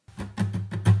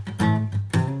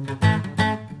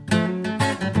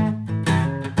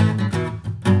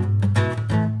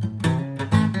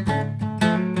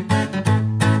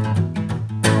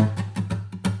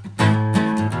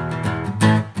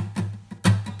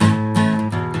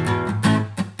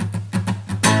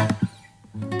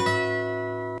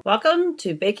Welcome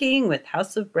to Baking with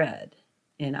House of Bread,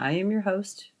 and I am your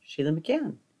host, Sheila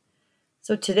McCann.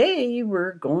 So today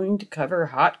we're going to cover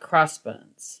hot cross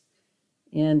buns.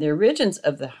 And the origins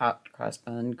of the hot cross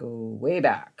bun go way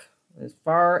back. As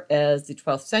far as the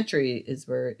 12th century is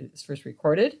where it was first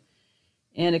recorded.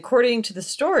 And according to the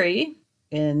story,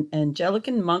 an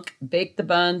Anglican monk baked the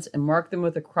buns and marked them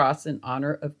with a cross in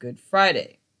honor of Good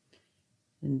Friday.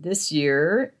 And this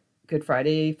year, Good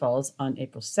Friday falls on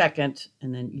April 2nd,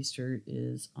 and then Easter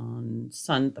is on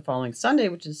the following Sunday,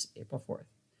 which is April 4th.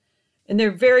 And they're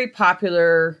very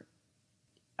popular.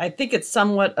 I think it's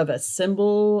somewhat of a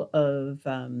symbol of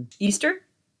Easter.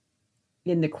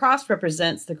 And the cross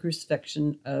represents the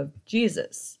crucifixion of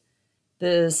Jesus.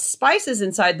 The spices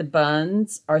inside the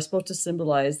buns are supposed to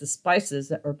symbolize the spices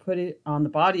that were put on the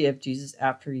body of Jesus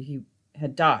after he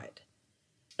had died.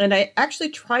 And I actually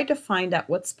tried to find out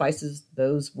what spices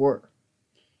those were.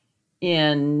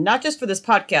 And not just for this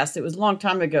podcast, it was a long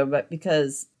time ago, but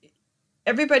because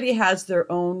everybody has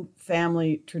their own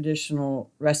family traditional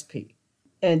recipe.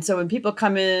 And so when people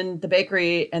come in the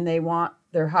bakery and they want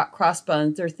their hot cross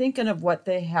buns, they're thinking of what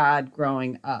they had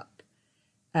growing up.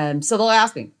 So they'll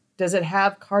ask me, does it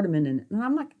have cardamom in it? And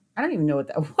I'm like, I don't even know what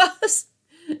that was.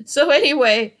 So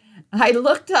anyway, I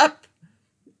looked up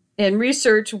and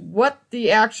research what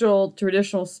the actual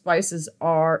traditional spices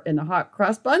are in the hot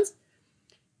cross buns.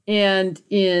 And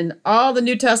in all the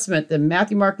New Testament, the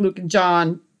Matthew, Mark, Luke, and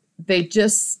John, they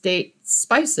just state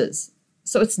spices.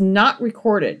 So it's not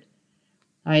recorded.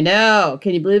 I know.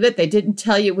 Can you believe it? They didn't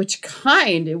tell you which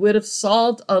kind. It would have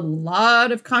solved a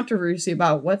lot of controversy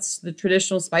about what's the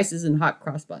traditional spices in hot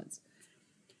cross buns.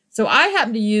 So I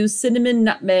happen to use cinnamon,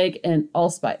 nutmeg, and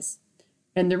allspice.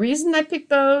 And the reason I picked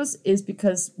those is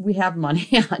because we have them on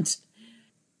hand.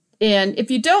 And if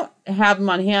you don't have them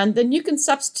on hand, then you can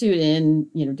substitute in,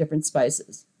 different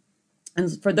spices.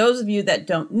 And for those of you that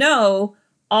don't know,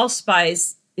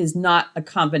 allspice is not a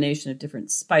combination of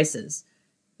different spices.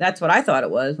 That's what I thought it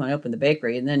was when I opened the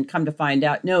bakery. And then come to find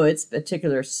out, no, it's a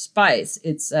particular spice.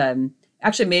 It's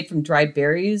actually made from dried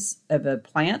berries of a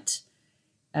plant.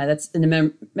 That's a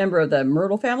member of the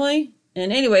myrtle family.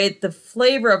 And anyway, the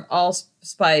flavor of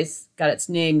allspice got its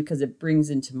name because it brings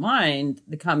into mind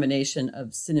the combination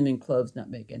of cinnamon, cloves,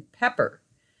 nutmeg, and pepper.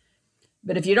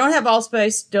 But if you don't have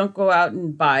allspice, don't go out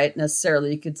and buy it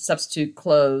necessarily. You could substitute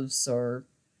cloves or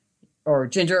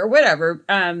ginger or whatever.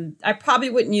 I probably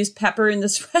wouldn't use pepper in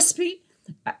this recipe.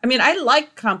 I mean, I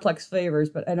like complex flavors,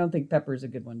 but I don't think pepper is a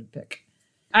good one to pick.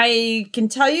 I can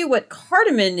tell you what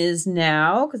cardamom is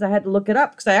now because I had to look it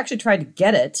up because I actually tried to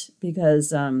get it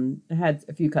because I had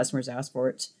a few customers ask for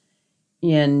it,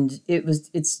 and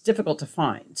it's difficult to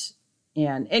find.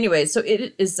 And anyway, so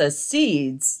it is the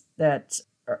seeds that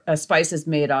a spice is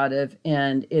made out of,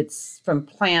 and it's from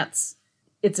plants.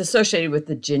 It's associated with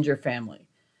the ginger family.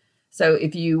 So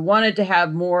if you wanted to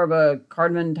have more of a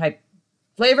cardamom type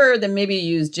flavor, then maybe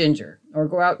use ginger or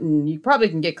go out and you probably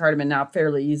can get cardamom now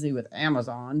fairly easily with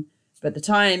Amazon. But at the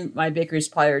time, my bakery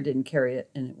supplier didn't carry it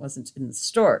and it wasn't in the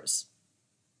stores.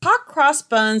 Hot cross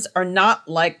buns are not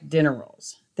like dinner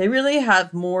rolls. They really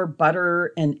have more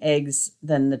butter and eggs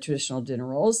than the traditional dinner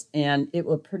rolls, and it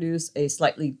will produce a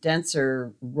slightly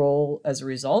denser roll as a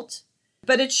result.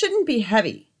 But it shouldn't be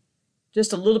heavy,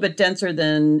 just a little bit denser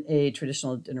than a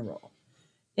traditional dinner roll.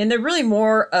 And they're really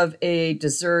more of a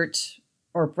dessert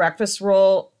or breakfast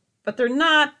roll, but they're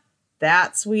not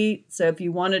that sweet. So if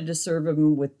you wanted to serve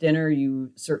them with dinner,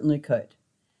 you certainly could.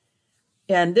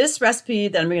 And this recipe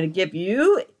that I'm going to give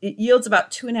you, it yields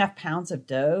about 2.5 pounds of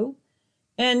dough.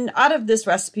 And out of this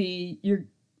recipe,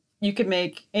 you can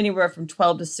make anywhere from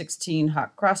 12 to 16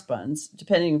 hot cross buns,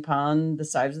 depending upon the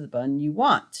size of the bun you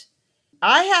want.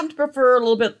 I happen to prefer a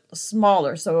little bit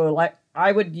smaller, so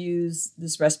I would use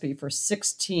this recipe for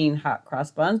 16 hot cross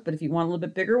buns, but if you want a little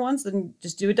bit bigger ones, then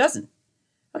just do a dozen.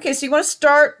 Okay, so you want to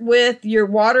start with your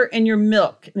water and your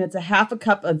milk, and it's a 1/2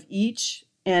 cup of each,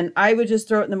 and I would just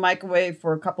throw it in the microwave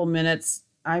for a couple minutes.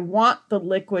 I want the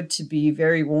liquid to be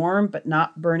very warm, but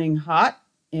not burning hot,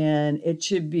 and it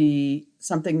should be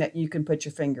something that you can put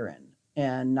your finger in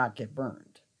and not get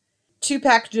burned. 2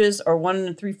 packages or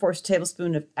 1 3/4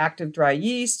 tablespoon of active dry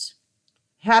yeast,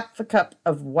 1/2 cup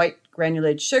of white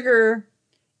granulated sugar,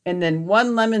 and then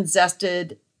 1 lemon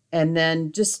zested, and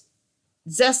then just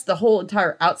zest the whole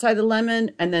entire outside of the lemon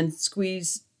and then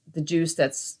squeeze the juice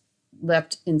that's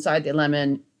left inside the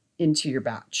lemon into your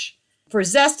batch. For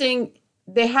zesting,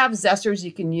 they have zesters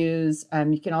you can use.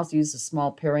 You can also use a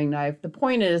small paring knife. The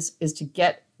point is to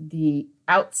get the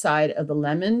outside of the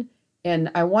lemon,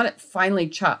 and I want it finely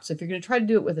chopped. So if you're going to try to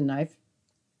do it with a knife,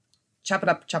 chop it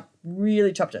up, chop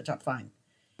fine.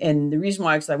 And the reason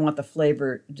why is I want the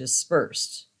flavor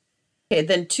dispersed. Okay,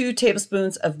 then 2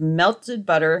 tablespoons of melted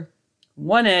butter,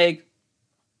 1 egg,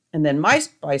 and then my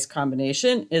spice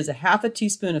combination is a half a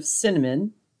teaspoon of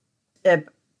cinnamon, a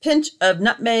pinch of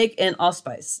nutmeg, and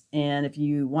allspice. And if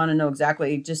you want to know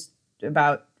exactly, just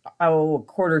about a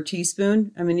quarter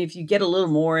teaspoon. I mean, if you get a little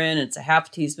more in, it's a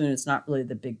half teaspoon. It's not really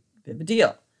the big of a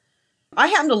deal. I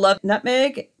happen to love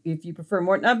nutmeg. If you prefer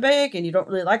more nutmeg and you don't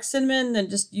really like cinnamon, then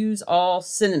just use all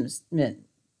cinnamon.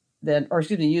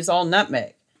 Use all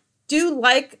nutmeg. Do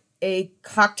like a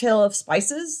cocktail of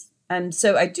spices. And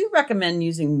so I do recommend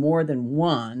using more than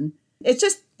one. It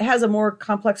just has a more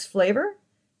complex flavor.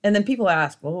 And then people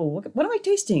ask, well, what am I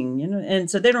tasting? And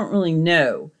so they don't really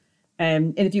know.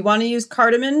 And if you want to use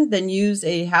cardamom, then use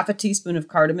a half a teaspoon of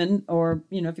cardamom. Or,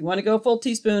 if you want to go a full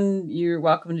teaspoon, you're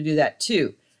welcome to do that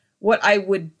too. What I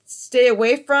would stay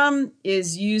away from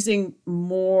is using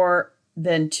more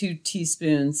than 2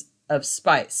 teaspoons of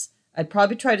spice. I'd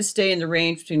probably try to stay in the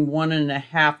range between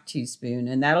 1.5 teaspoons,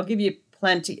 and that'll give you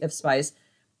plenty of spice.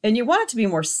 And you want it to be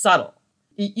more subtle.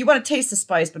 You want to taste the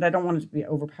spice, but I don't want it to be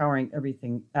overpowering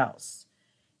everything else.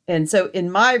 And so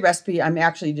in my recipe, I'm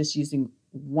actually just using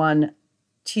 1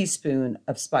 teaspoon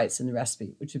of spice in the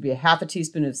recipe, which would be a half a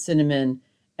teaspoon of cinnamon.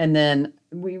 And then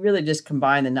we really just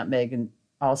combine the nutmeg and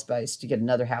allspice to get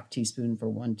another half teaspoon for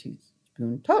 1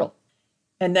 teaspoon total.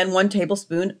 And then 1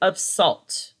 tablespoon of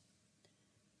salt.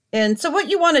 And so what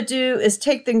you want to do is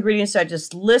take the ingredients I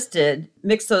just listed,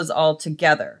 mix those all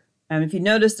together. And if you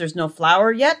notice, there's no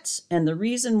flour yet. And the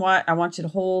reason why I want you to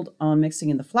hold on mixing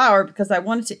in the flour, because I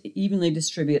wanted to evenly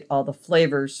distribute all the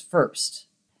flavors first.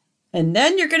 And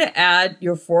then you're going to add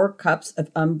your 4 cups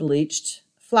of unbleached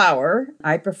flour.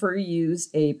 I prefer to use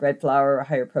a bread flour or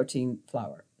higher protein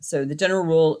flour. So the general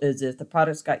rule is if the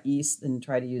product's got yeast, then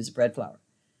try to use bread flour.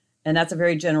 And that's a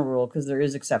very general rule because there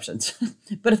is exceptions.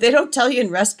 But if they don't tell you in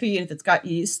recipe and if it's got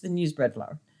yeast, then use bread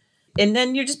flour. And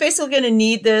then you're just basically going to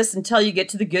knead this until you get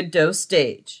to the good dough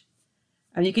stage.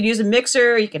 And you can use a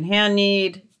mixer, you can hand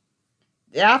knead.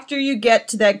 After you get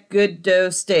to that good dough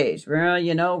stage, where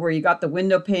you got the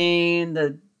window pane,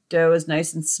 the dough is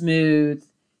nice and smooth.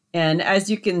 And as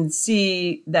you can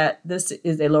see that this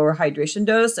is a lower hydration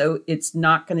dough, so it's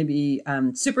not going to be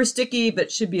super sticky,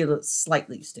 but should be a little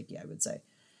slightly sticky, I would say.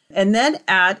 And then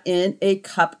add in a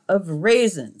cup of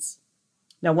raisins.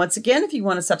 Now, once again, if you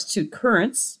want to substitute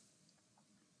currants,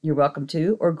 you're welcome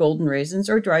to, or golden raisins,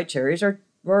 or dried cherries, or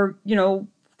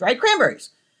dried cranberries.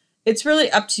 It's really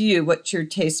up to you what your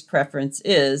taste preference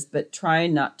is, but try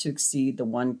not to exceed the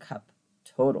 1 cup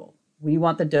total. We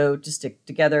want the dough to stick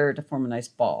together to form a nice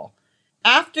ball.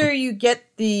 After you get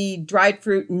the dried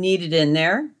fruit kneaded in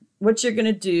there, what you're going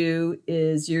to do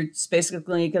is you're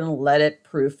basically going to let it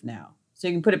proof now. So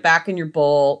you can put it back in your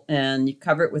bowl and you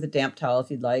cover it with a damp towel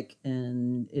if you'd like,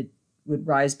 and it would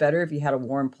rise better if you had a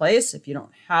warm place. If you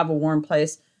don't have a warm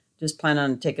place, just plan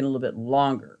on taking a little bit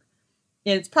longer.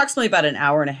 And it's approximately about an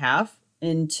hour and a half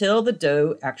until the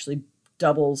dough actually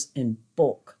doubles in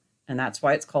bulk. And that's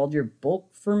why it's called your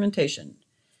bulk fermentation.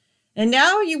 And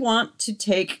now you want to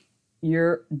take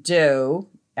your dough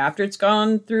after it's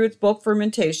gone through its bulk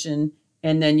fermentation,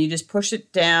 and then you just push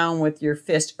it down with your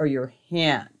fist or your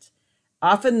hand.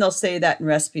 Often they'll say that in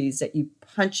recipes that you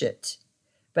punch it,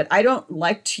 but I don't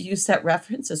like to use that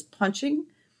reference as punching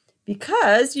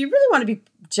because you really want to be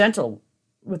gentle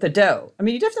with the dough. I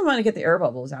mean, you definitely want to get the air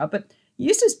bubbles out, but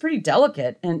yeast is pretty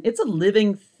delicate and it's a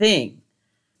living thing.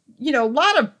 A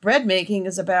lot of bread making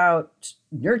is about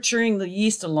nurturing the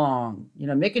yeast along,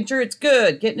 making sure it's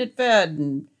good, getting it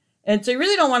fed. And so you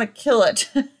really don't want to kill it.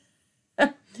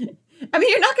 I mean,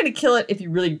 you're not going to kill it if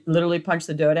you really literally punch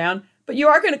the dough down, but you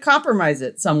are going to compromise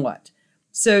it somewhat.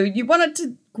 So you want it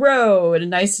to grow in a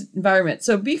nice environment.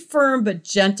 So be firm but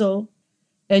gentle,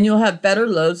 and you'll have better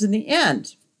loaves in the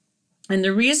end. And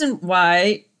the reason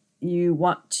why you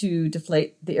want to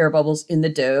deflate the air bubbles in the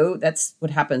dough, that's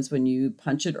what happens when you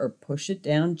punch it or push it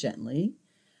down gently.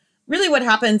 Really what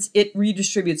happens, it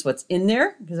redistributes what's in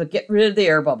there because it'll get rid of the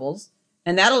air bubbles,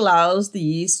 and that allows the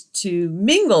yeast to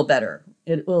mingle better.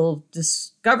 It will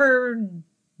discover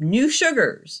new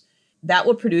sugars. That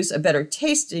will produce a better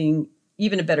tasting,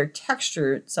 even a better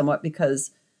texture somewhat,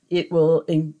 because it will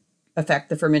affect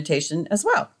the fermentation as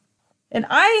well. And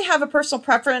I have a personal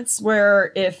preference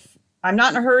where if I'm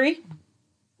not in a hurry,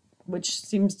 which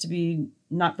seems to be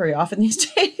not very often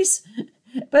these days,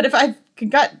 but if I've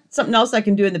got something else I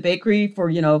can do in the bakery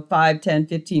for, 5, 10,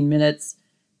 15 minutes,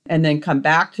 and then come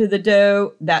back to the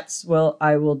dough, that's what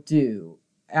I will do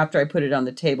after I put it on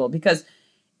the table, because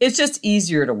it's just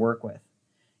easier to work with.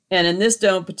 And in this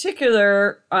dough in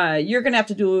particular, you're going to have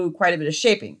to do quite a bit of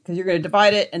shaping because you're going to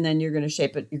divide it and then you're going to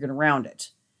shape it. You're going to round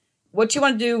it. What you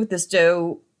want to do with this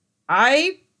dough,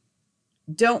 I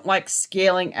don't like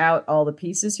scaling out all the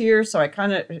pieces here. So I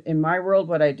kind of, in my world,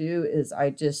 what I do is I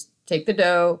just take the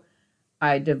dough,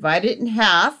 I divide it in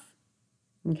half.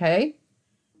 Okay.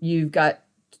 You've got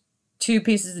 2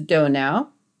 pieces of dough now.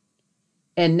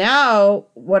 And now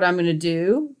what I'm going to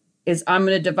do is I'm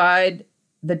going to divide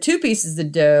the 2 pieces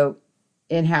of dough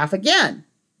in half again.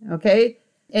 Okay.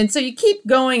 And so you keep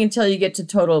going until you get to a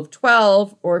total of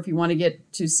 12, or if you want to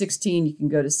get to 16, you can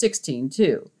go to 16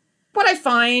 too. What I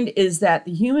find is that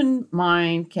the human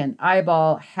mind can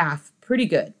eyeball half pretty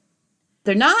good.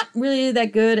 They're not really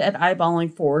that good at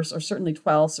eyeballing fourths, or certainly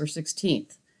 12ths or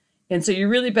 16th. And so you're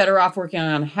really better off working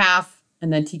on half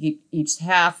and then taking each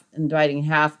half and dividing in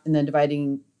half and then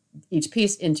dividing each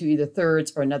piece into either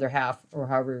thirds or another half, or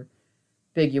however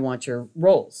big you want your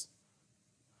rolls.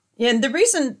 And the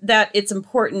reason that it's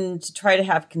important to try to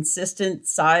have consistent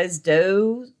size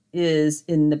dough is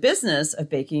in the business of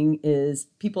baking is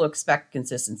people expect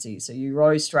consistency. So you're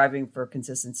always striving for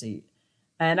consistency.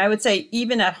 And I would say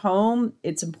even at home,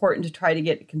 it's important to try to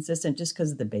get consistent just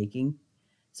because of the baking.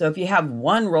 So if you have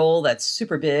one roll that's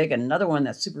super big and another one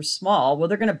that's super small, well,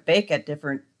 they're going to bake at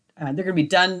different, they're going to be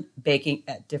done baking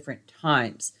at different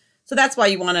times. So that's why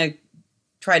you want to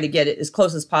try to get it as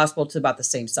close as possible to about the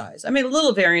same size. I mean, a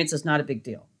little variance is not a big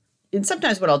deal. And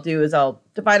sometimes what I'll do is I'll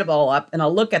divide them all up and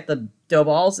I'll look at the dough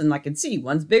balls and I can see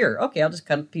one's bigger. Okay, I'll just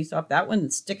cut a piece off that one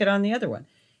and stick it on the other one.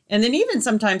 And then even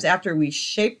sometimes after we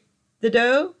shape the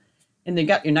dough and they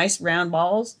got your nice round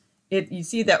balls, you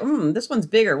see that, this one's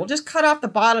bigger. We'll just cut off the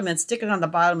bottom and stick it on the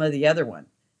bottom of the other one.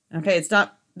 Okay,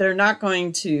 they're not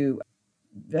going to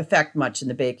affect much in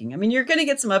the baking. I mean, you're going to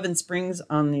get some oven springs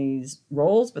on these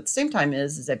rolls, but at the same time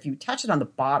is if you touch it on the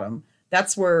bottom,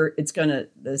 that's where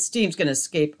the steam's going to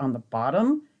escape on the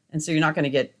bottom. And so you're not going to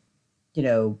get,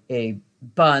 a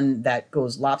bun that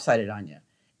goes lopsided on you.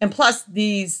 And plus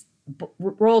these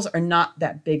rolls are not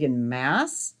that big in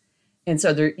mass. And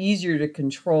so they're easier to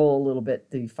control a little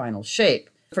bit the final shape.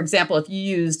 For example, if you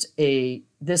use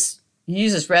this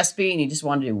recipe and you just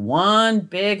want to do one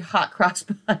big hot cross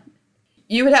bun,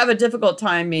 you would have a difficult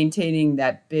time maintaining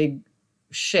that big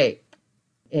shape.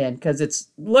 And because it's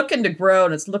looking to grow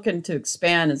and it's looking to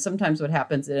expand. And sometimes what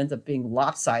happens, it ends up being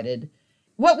lopsided.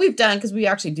 What we've done, because we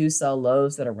actually do sell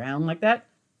loaves that are round like that,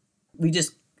 we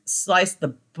just slice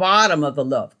the bottom of the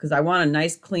loaf because I want a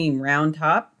nice, clean, round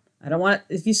top. I don't want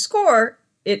if you score,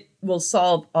 it will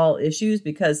solve all issues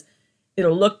because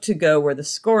it'll look to go where the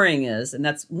scoring is. And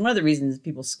that's one of the reasons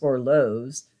people score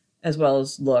loaves, as well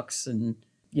as looks and,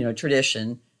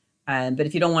 tradition. But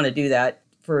if you don't want to do that,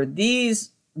 for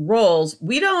these rolls,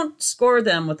 we don't score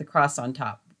them with the cross on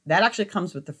top. That actually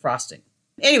comes with the frosting.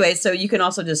 Anyway, so you can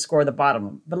also just score the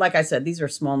bottom. But like I said, these are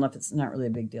small enough, it's not really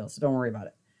a big deal. So don't worry about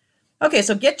it. Okay,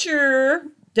 so get your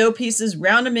dough pieces,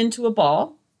 round them into a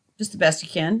ball, just the best you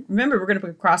can. Remember, we're going to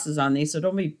put crosses on these, so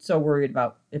don't be so worried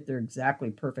about if they're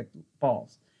exactly perfect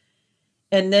balls.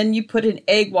 And then you put an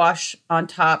egg wash on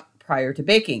top prior to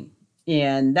baking.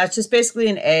 And that's just basically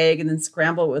an egg and then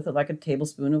scramble it with like a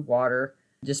tablespoon of water.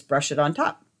 Just brush it on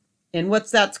top. And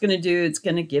what that's going to do, it's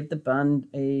going to give the bun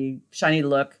a shiny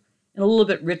look and a little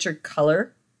bit richer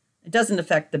color. It doesn't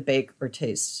affect the bake or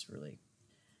taste, really.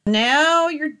 Now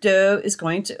your dough is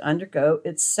going to undergo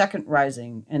its second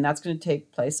rising, and that's going to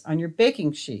take place on your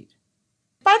baking sheet.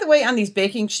 By the way, on these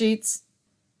baking sheets,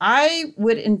 I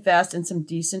would invest in some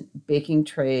decent baking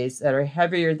trays that are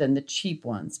heavier than the cheap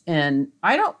ones. And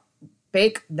I don't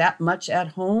bake that much at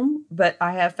home, but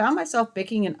I have found myself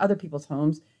baking in other people's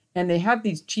homes, and they have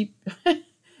these cheap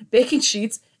baking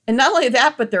sheets. And not only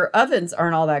that, but their ovens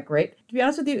aren't all that great. To be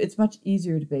honest with you, it's much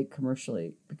easier to bake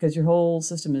commercially because your whole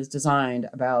system is designed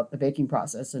about the baking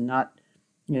process and not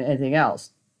anything else.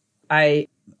 I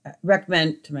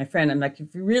recommend to my friend, I'm like,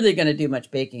 if you're really going to do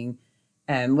much baking,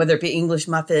 whether it be English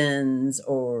muffins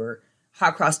or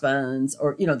hot cross buns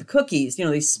or, the cookies,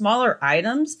 these smaller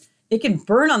items, it can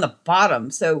burn on the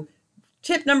bottom. So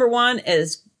tip number 1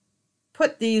 is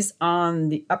put these on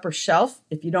the upper shelf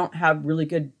if you don't have really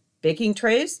good baking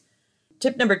trays.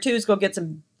 Tip number 2 is go get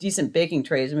some decent baking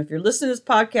trays. And if you're listening to this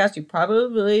podcast, you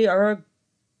probably are a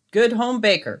good home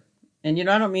baker. And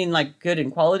I don't mean like good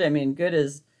in quality. I mean good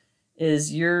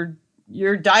is you're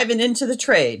diving into the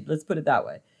trade. Let's put it that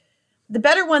way. The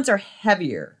better ones are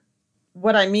heavier.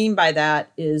 What I mean by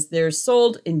that is they're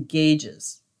sold in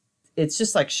gauges. It's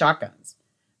just like shotguns,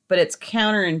 but it's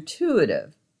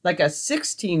counterintuitive. Like a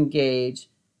 16 gauge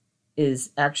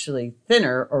is actually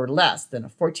thinner or less than a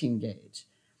 14 gauge.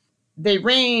 they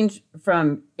range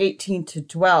from 18 to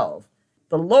 12.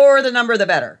 The lower the number, the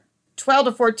better. 12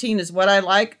 to 14 is what I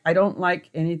like. I don't like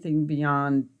anything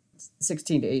beyond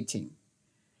 16 to 18.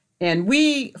 And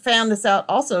we found this out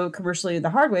also commercially the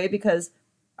hard way because,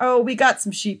 we got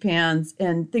some sheet pans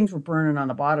and things were burning on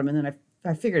the bottom. And then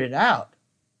I figured it out.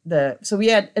 So we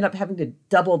ended up having to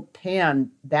double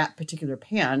pan that particular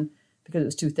pan because it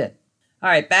was too thin. All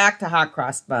right, back to hot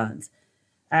cross buns.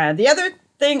 The other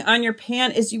thing on your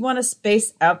pan is you want to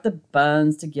space out the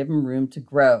buns to give them room to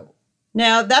grow.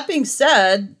 Now, that being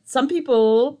said, some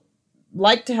people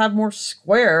like to have more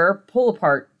square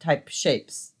pull-apart type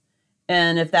shapes.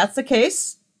 And if that's the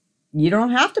case, you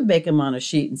don't have to bake them on a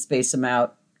sheet and space them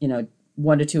out,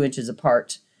 1 to 2 inches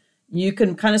apart. You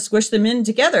can kind of squish them in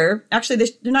together. Actually,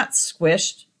 they're not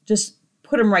squished. Just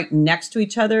put them right next to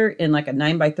each other in like a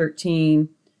 9 by 13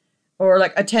 or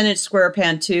like a 10-inch square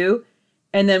pan too.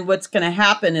 And then what's going to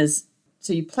happen is,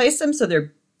 so you place them so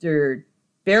they're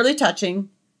barely touching,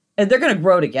 and they're going to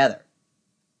grow together,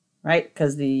 right?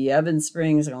 Because the oven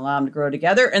springs are going to allow them to grow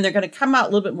together, and they're going to come out a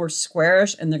little bit more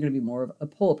squarish, and they're going to be more of a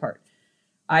pull apart.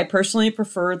 I personally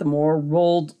prefer the more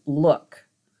rolled look.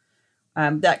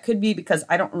 That could be because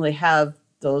I don't really have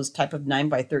those type of 9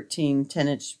 by 13,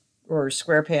 10-inch or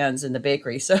square pans in the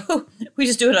bakery. So we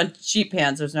just do it on sheet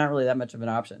pans. There's not really that much of an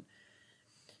option.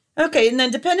 Okay, and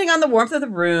then depending on the warmth of the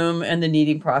room and the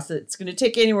kneading process, it's going to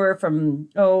take anywhere from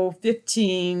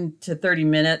 15 to 30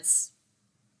 minutes.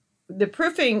 The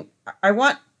proofing, I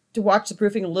want to watch the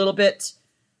proofing a little bit.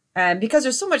 And because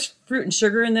there's so much fruit and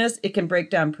sugar in this, it can break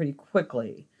down pretty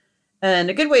quickly. And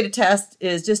a good way to test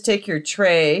is just take your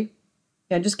tray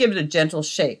and just give it a gentle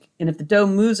shake. And if the dough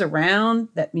moves around,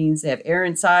 that means they have air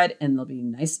inside and they'll be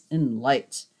nice and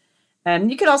light. And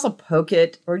you can also poke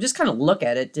it or just kind of look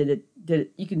at it.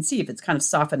 You can see if it's kind of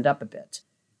softened up a bit.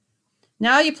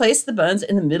 Now you place the buns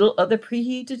in the middle of the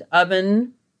preheated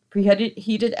oven,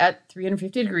 preheated at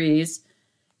 350 degrees.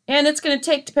 And it's going to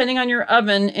take, depending on your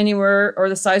oven, anywhere, or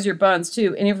the size of your buns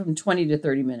too, anywhere from 20 to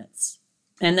 30 minutes.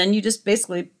 And then you just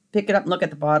basically pick it up and look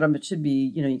at the bottom. It should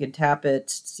be, you can tap it,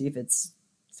 see if it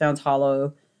sounds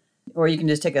hollow. Or you can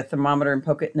just take a thermometer and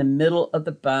poke it in the middle of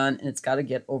the bun, and it's got to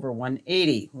get over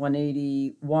 180.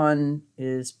 181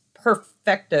 is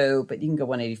perfecto, but you can go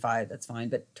 185. That's fine.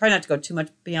 But try not to go too much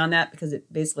beyond that because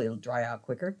it'll dry out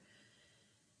quicker.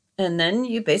 And then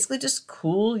you basically just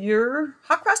cool your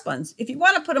hot cross buns. If you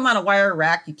want to put them on a wire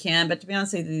rack, you can. But to be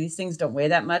honest with you, these things don't weigh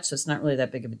that much, so it's not really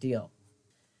that big of a deal.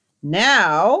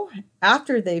 Now,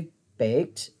 after they've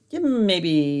baked,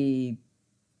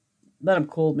 let them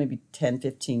cool maybe 10,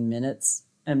 15 minutes.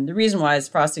 And the reason why is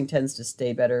frosting tends to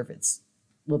stay better if it's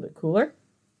a little bit cooler.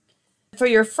 For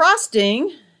your frosting,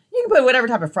 you can put whatever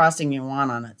type of frosting you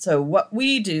want on it. So what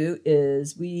we do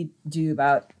is we do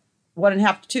about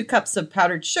 1.5 to 2 cups of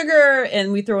powdered sugar,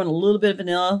 and we throw in a little bit of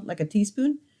vanilla, like a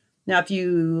teaspoon. Now, if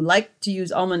you like to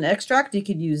use almond extract, you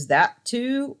could use that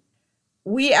too.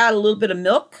 We add a little bit of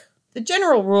milk. The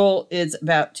general rule is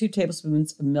about 2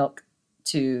 tablespoons of milk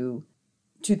to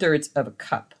 2/3 of a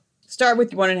cup. Start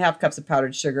with 1.5 cups of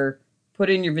powdered sugar, put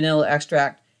in your vanilla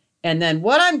extract, and then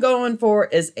what I'm going for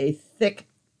is a thick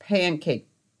pancake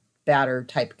batter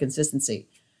type consistency.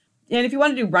 And if you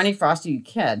want to do runny frosting, you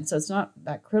can. So it's not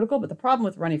that critical, but the problem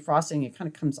with runny frosting, it kind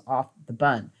of comes off the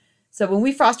bun. So when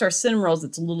we frost our cinnamon rolls,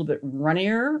 it's a little bit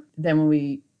runnier than when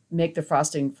we make the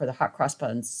frosting for the hot cross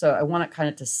buns. So I want it kind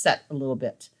of to set a little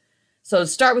bit. So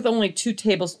start with only 2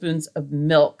 tablespoons of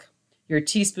milk, your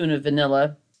teaspoon of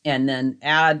vanilla, and then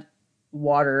add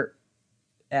water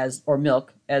or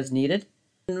milk as needed.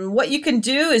 And what you can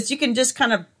do is you can just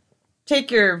kind of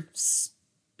take your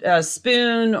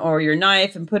spoon or your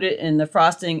knife and put it in the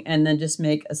frosting and then just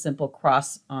make a simple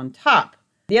cross on top.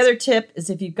 The other tip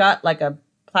is if you've got like a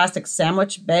plastic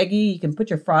sandwich baggie, you can put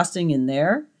your frosting in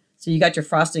there. So you got your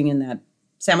frosting in that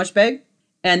sandwich bag,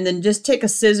 and then just take a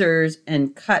scissors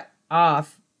and cut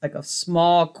off like a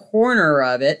small corner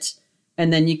of it,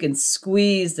 and then you can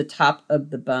squeeze the top of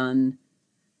the bun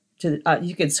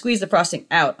you can squeeze the frosting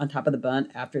out on top of the bun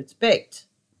after it's baked.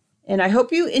 And I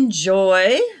hope you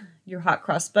enjoy your hot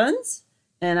cross buns.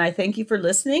 And I thank you for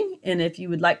listening. And if you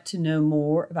would like to know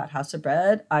more about House of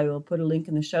Bread, I will put a link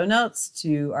in the show notes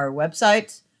to our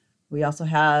website. We also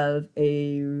have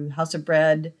a House of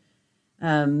Bread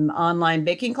online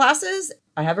baking classes.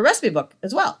 I have a recipe book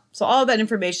as well. So all of that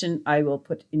information I will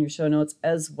put in your show notes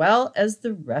as well as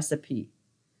the recipe.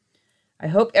 I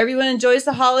hope everyone enjoys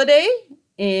the holiday,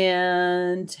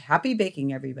 and happy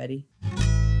baking, everybody.